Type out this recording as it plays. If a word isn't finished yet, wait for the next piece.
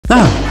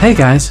Oh, hey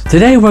guys.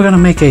 Today we're gonna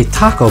make a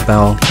Taco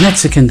Bell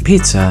Mexican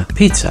pizza.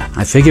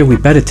 I figure we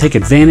better take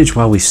advantage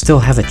while we still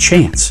have a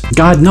chance.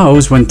 God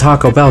knows when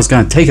Taco Bell's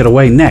gonna take it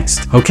away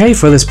next. Okay,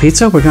 for this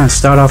pizza, we're gonna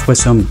start off with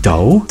some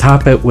dough,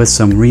 top it with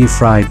some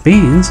refried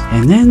beans,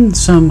 and then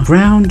some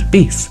ground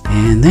beef.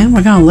 And then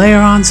we're gonna layer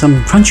on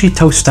some crunchy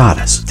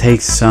tostadas. Take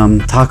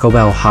some Taco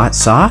Bell hot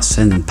sauce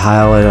and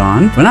pile it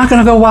on. We're not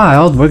gonna go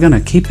wild, we're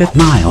gonna keep it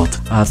mild.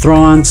 Throw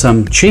on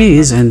some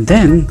cheese, and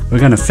then we're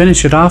gonna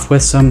finish it off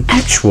with some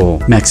actual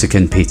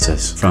Mexican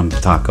pizzas from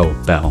Taco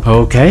Bell.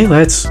 Okay,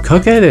 let's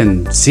cook it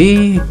and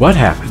see what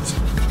happens.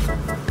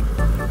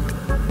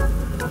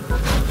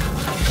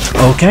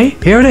 Okay,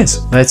 here it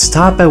is. Let's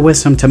top it with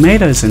some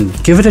tomatoes and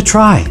give it a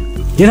try.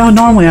 You know,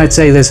 normally I'd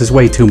say this is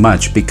way too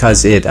much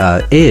because it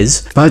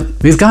is, but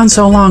we've gone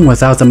so long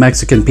without the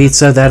Mexican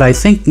pizza that I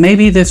think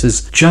maybe this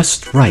is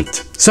just right.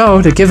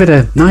 So, to give it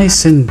a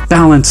nice and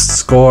balanced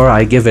score,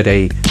 I give it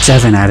a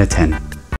 7 out of 10.